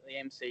play at the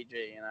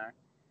MCG, you know.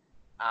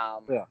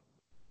 Yeah.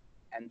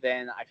 And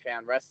then I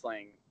found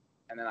wrestling,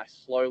 and then I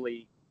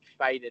slowly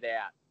faded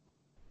out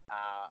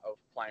of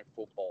playing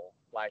football.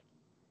 Like,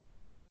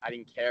 I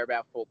didn't care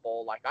about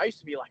football. Like, I used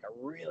to be like a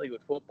really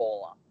good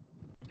footballer,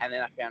 and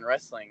then I found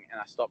wrestling, and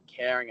I stopped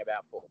caring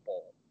about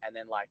football. And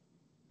then like,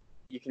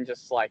 you can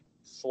just like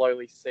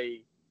slowly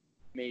see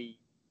me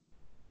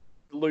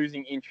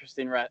losing interest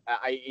in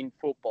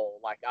football.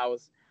 Like, I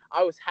was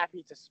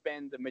happy to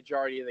spend the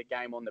majority of the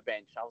game on the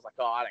bench. I was like,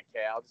 oh, I don't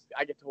care.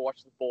 I get to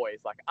watch the boys.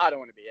 Like, I don't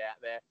want to be out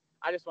there.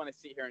 I just want to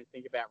sit here and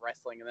think about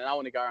wrestling, and then I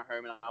want to go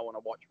home and I want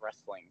to watch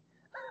wrestling.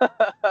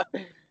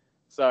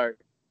 So,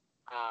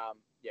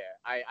 yeah,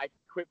 I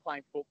quit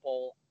playing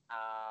football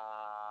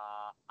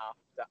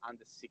after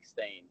under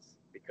 16s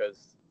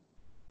because,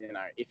 you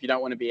know, if you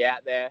don't want to be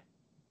out there,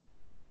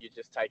 you're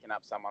just taking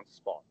up someone's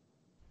spot.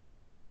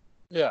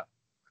 Yeah.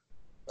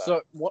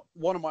 So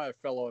one of my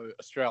fellow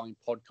Australian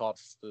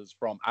podcasters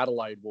from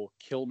Adelaide will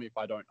kill me if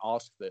I don't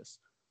ask this.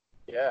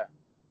 Yeah.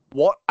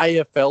 What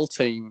AFL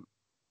team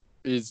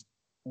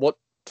what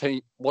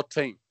team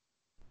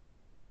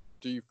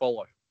do you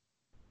follow?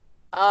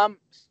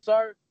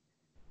 So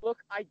look,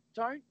 I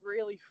don't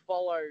really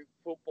follow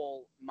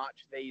football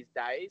much these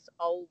days.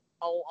 I'll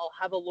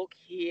have a look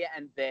here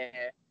and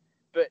there,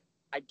 but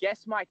I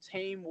guess my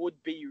team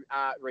would be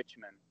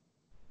Richmond.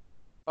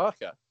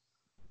 Okay.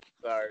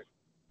 So,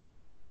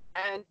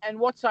 and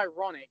what's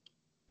ironic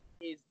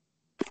is,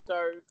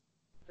 so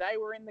they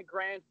were in the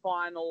grand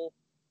final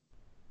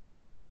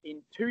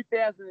in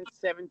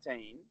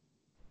 2017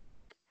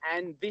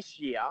 and this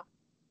year,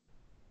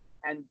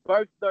 and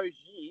both those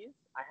years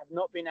I have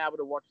not been able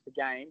to watch the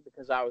game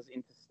because I was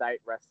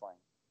interstate wrestling.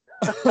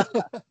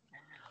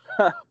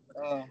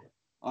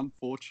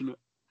 Unfortunate.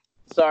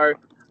 So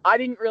I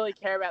didn't really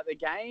care about the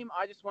game.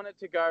 I just wanted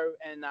to go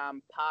and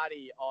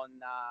party on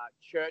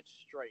Church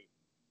Street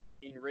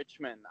in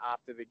Richmond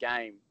after the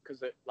game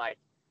because it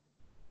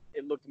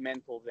looked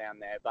mental down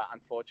there. But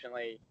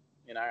unfortunately,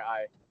 you know,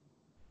 I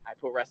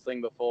put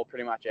wrestling before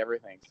pretty much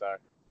everything. So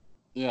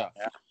yeah.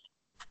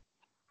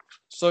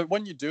 So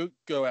when you do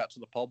go out to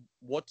the pub,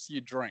 what's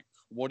your drink?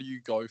 What do you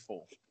go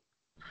for?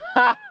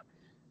 I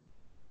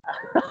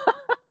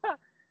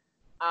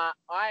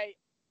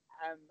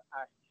am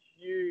a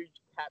huge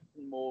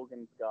Captain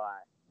Morgan's guy.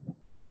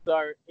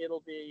 So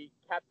it'll be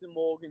Captain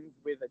Morgan's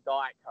with a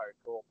Diet Coke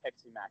or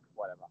Pepsi Max,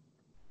 whatever.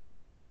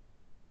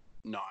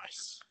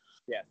 Nice.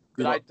 Yeah.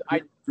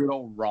 Good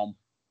old rum.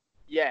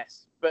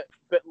 Yes. But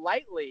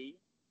lately,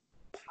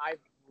 I've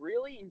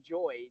really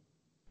enjoyed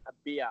a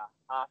beer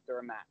after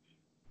a match.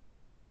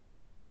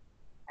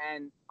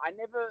 And I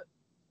never,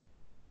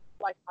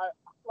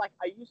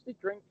 I used to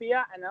drink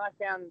beer, and then I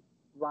found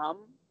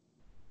rum,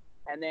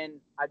 and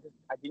then I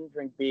didn't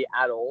drink beer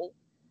at all.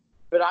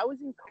 But I was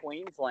in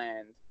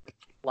Queensland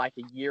like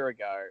a year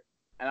ago,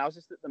 and I was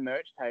just at the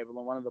merch table,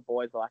 and one of the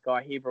boys were like, "Oh,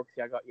 here,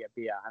 Brooksy, I got you a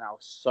beer," and I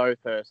was so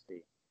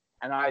thirsty,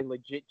 and I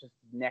legit just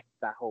necked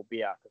that whole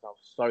beer because I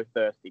was so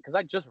thirsty because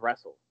I just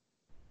wrestled.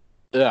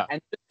 Yeah. And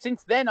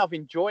since then, I've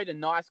enjoyed a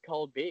nice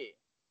cold beer.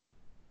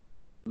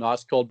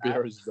 Nice cold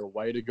beer is the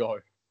way to go.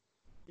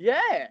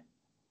 Yeah.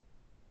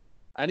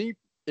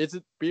 Is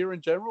it beer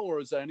in general, or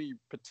is there any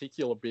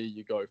particular beer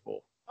you go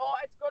for? Oh,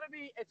 it's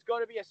got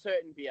to be a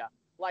certain beer.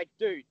 Like,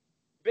 dude,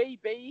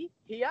 BB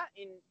here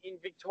in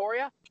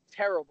Victoria,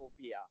 terrible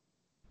beer.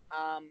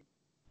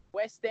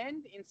 West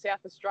End in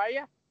South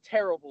Australia,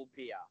 terrible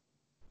beer.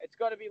 It's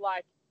got to be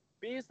like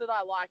beers that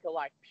I like are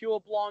like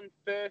Pure Blonde,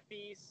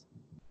 Furfies,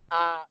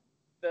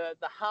 the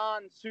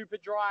Hahn Super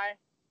Dry.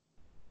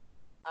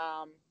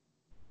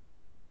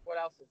 What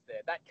else is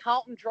there? That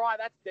Carlton Dry,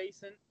 that's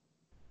decent.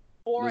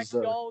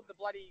 4X Gold,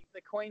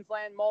 the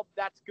Queensland Mob,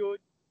 that's good.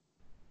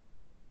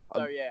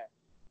 So yeah.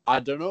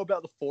 I don't know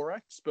about the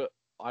 4X, but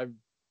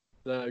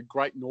the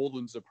Great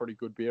Northerns are pretty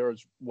good beer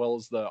as well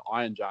as the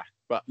Iron Jack.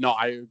 But no,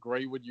 I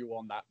agree with you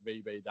on that,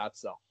 VB.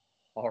 That's a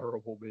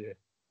horrible beer.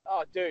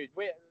 Oh, dude,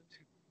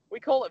 we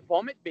call it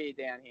vomit beer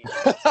down here.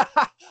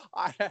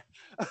 I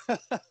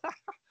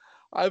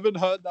haven't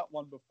heard that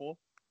one before.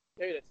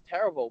 Dude, it's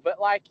terrible. But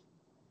like,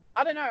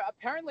 I don't know.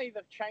 Apparently,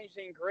 they've changed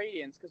the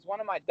ingredients because one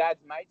of my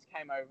dad's mates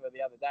came over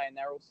the other day and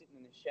they were all sitting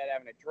in the shed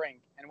having a drink,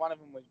 and one of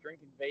them was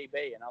drinking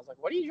VB, and I was like,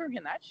 "What are you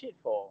drinking that shit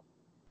for?"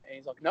 And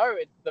he's like, no,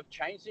 they've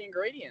changed the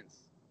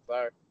ingredients. So,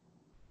 I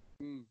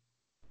don't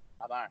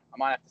know. I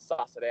might have to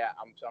suss it out.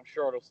 I'm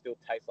sure it'll still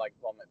taste like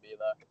vomit beer,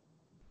 though.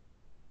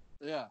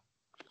 Yeah.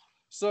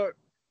 So,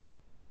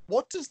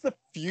 what does the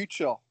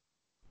future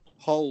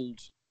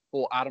hold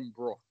for Adam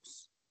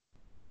Brooks?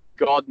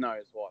 God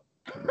knows what.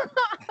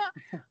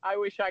 I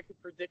wish I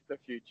could predict the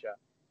future.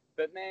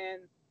 But,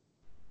 man,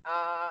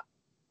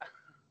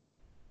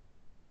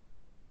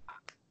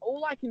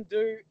 all I can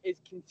do is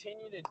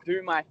continue to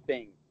do my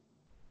thing.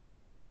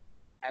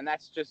 And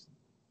that's just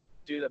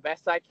do the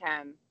best I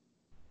can.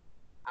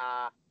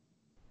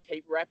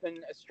 Keep repping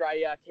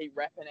Australia, keep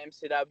repping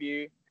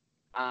MCW.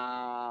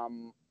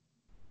 And,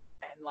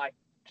 like,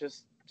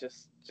 just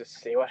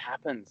see what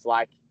happens.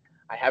 Like,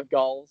 I have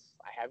goals.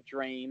 I have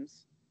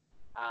dreams.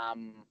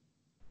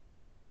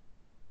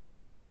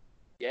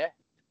 Yeah.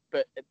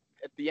 But at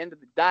the end of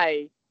the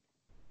day,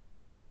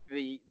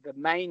 the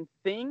main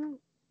thing,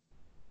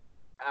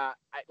 I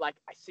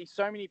see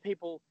so many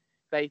people,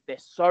 they're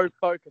so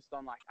focused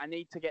on, like, I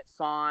need to get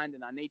signed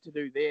and I need to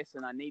do this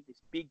and I need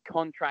this big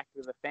contract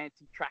with a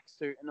fancy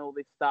tracksuit and all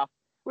this stuff,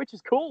 which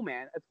is cool,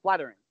 man. It's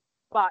flattering.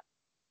 But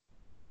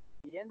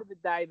at the end of the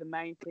day, the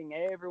main thing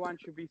everyone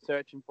should be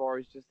searching for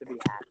is just to be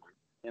happy,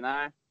 you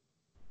know?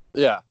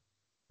 Yeah.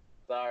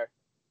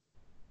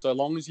 So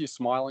long as you're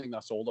smiling,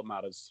 that's all that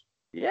matters.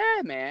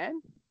 Yeah,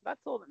 man.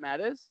 That's all that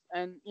matters.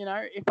 And, you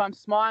know, if I'm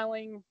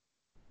smiling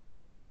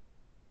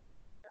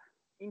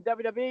in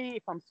WWE,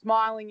 if I'm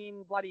smiling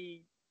in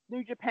bloody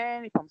New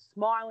Japan, if I'm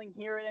smiling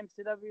here at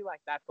MCW,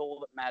 like, that's all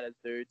that matters,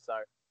 dude.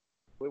 So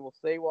we will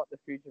see what the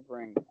future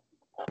brings.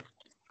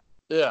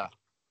 Yeah.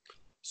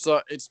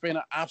 So it's been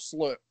an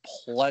absolute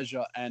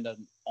pleasure and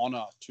an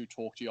honor to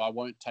talk to you. I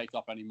won't take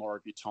up any more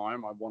of your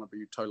time. I want to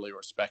be totally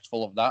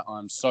respectful of that.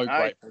 I'm so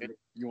grateful that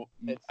you're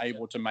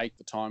able to make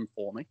the time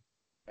for me.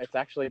 It's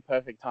actually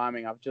perfect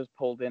timing. I've just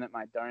pulled in at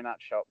my donut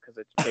shop because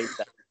it's cheap.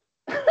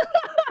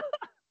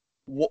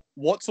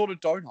 What sort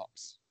of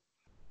donuts?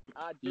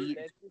 Dude,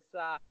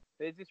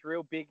 there's this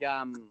real big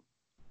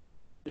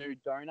new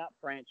donut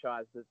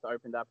franchise that's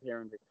opened up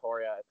here in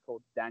Victoria. It's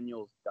called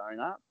Daniel's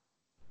Donut.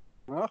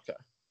 Okay.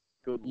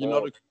 Good.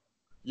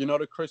 You're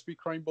not a Krispy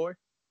Kreme boy?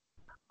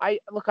 I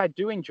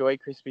do enjoy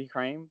Krispy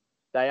Kreme.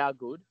 They are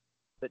good,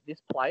 but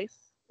this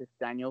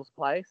Daniel's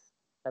place,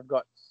 have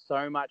got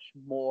so much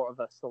more of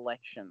a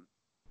selection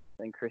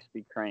than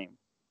Krispy Kreme.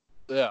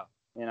 Yeah.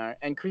 You know,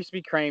 and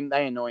Krispy Kreme,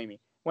 they annoy me.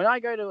 When I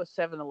go to a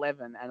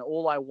 7-Eleven and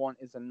all I want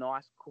is a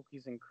nice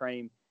cookies and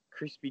cream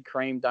Krispy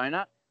Kreme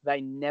donut, they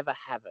never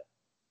have it.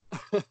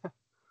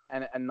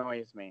 And it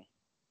annoys me.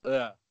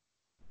 Yeah.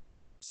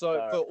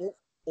 So for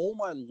all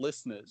my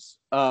listeners,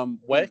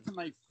 where can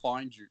they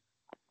find you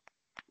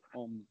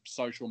on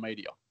social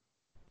media?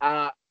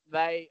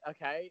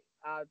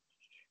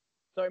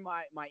 So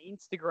my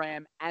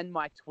Instagram and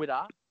my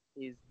Twitter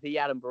is the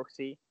Adam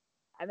Brooksy,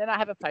 and then I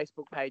have a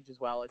Facebook page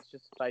as well. It's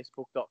just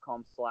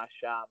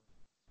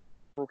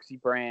facebook.com/Brooksy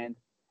brand,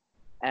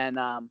 and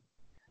I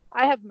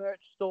have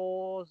merch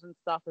stores and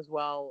stuff as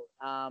well.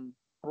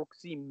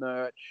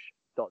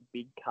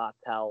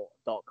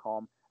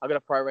 BrooksyMerch.bigcartel.com. I've got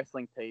a pro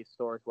wrestling tee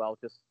store as well,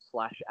 just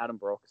 /Adam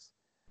Brooks.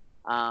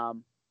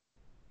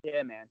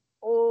 Yeah, man.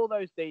 All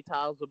those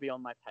details will be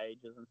on my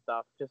pages and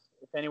stuff. Just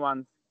if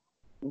anyone's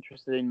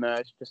interested in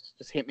merch,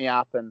 just hit me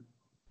up and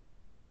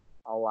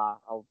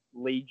I'll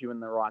lead you in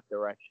the right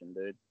direction,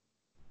 dude.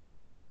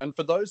 And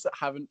for those that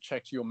haven't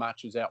checked your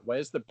matches out,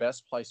 where's the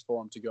best place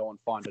for them to go and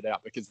find it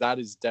out? Because that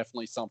is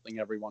definitely something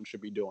everyone should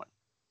be doing.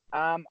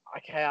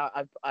 Okay,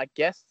 I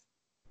guess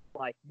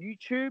like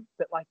YouTube,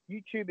 but like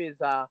YouTube is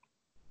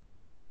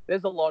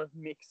there's a lot of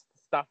mixed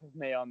stuff of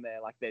me on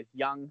there. Like there's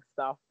young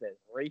stuff, there's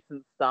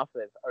recent stuff,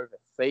 there's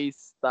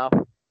overseas stuff.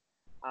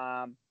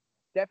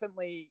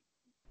 Definitely,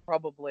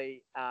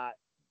 probably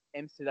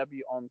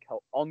MCW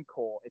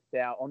Encore. It's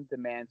our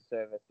on-demand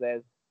service.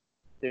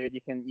 Dude,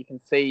 you can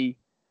see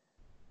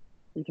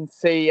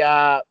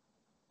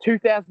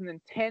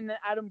 2010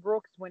 Adam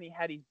Brooks when he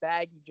had his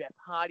baggy Jeff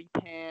Hardy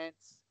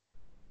pants.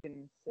 You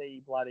can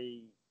see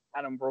bloody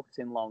Adam Brooks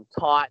in long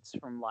tights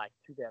from like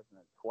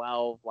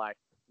 2012. Like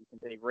you can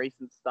see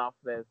recent stuff.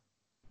 There's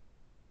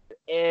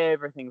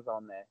everything's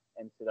on there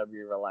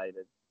MCW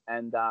related,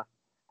 and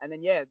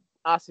then yeah,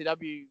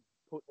 RCW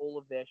put all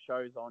of their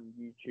shows on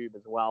YouTube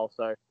as well.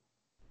 So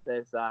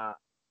there's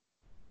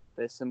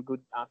some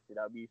good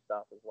RCW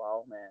stuff as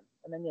well, man.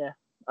 And then yeah,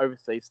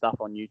 overseas stuff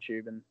on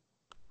YouTube and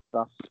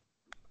stuff.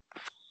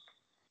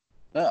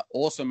 Yeah,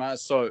 awesome,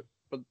 as so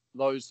for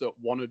those that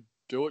want to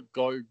do it,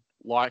 go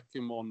like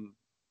him on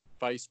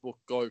Facebook,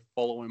 go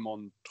follow him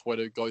on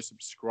Twitter, go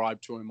subscribe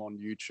to him on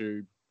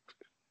YouTube.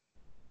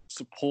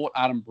 Support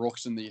Adam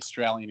Brooks in the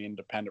Australian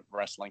independent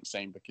wrestling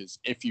scene, because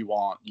if you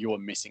aren't, you are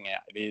missing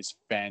out. It is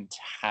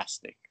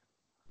fantastic.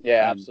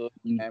 Yeah,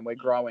 absolutely. And we're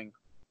growing.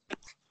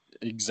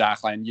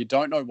 Exactly. And you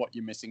don't know what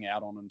you're missing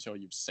out on until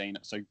you've seen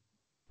it. So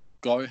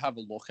go have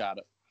a look at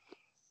it.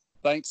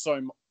 Thanks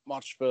so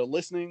much for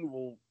listening.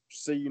 We'll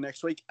see you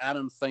next week.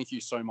 Adam, thank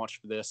you so much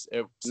for this.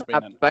 It's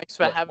been thanks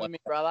for having me,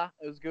 brother.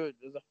 It was good.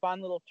 It was a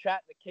fun little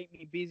chat to keep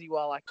me busy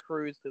while I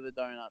cruise to the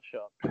donut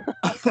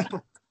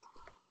shop.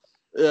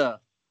 Yeah.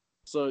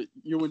 So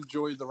you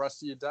enjoy the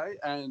rest of your day,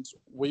 and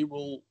we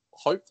will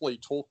hopefully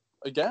talk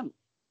again.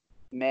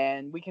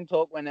 Man, we can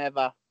talk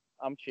whenever.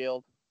 I'm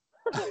chilled.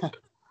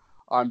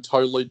 I'm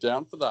totally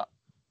down for that.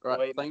 All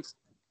right. Sweet.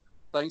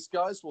 Thanks,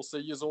 guys. We'll see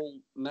you all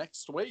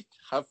next week.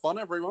 Have fun,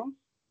 everyone.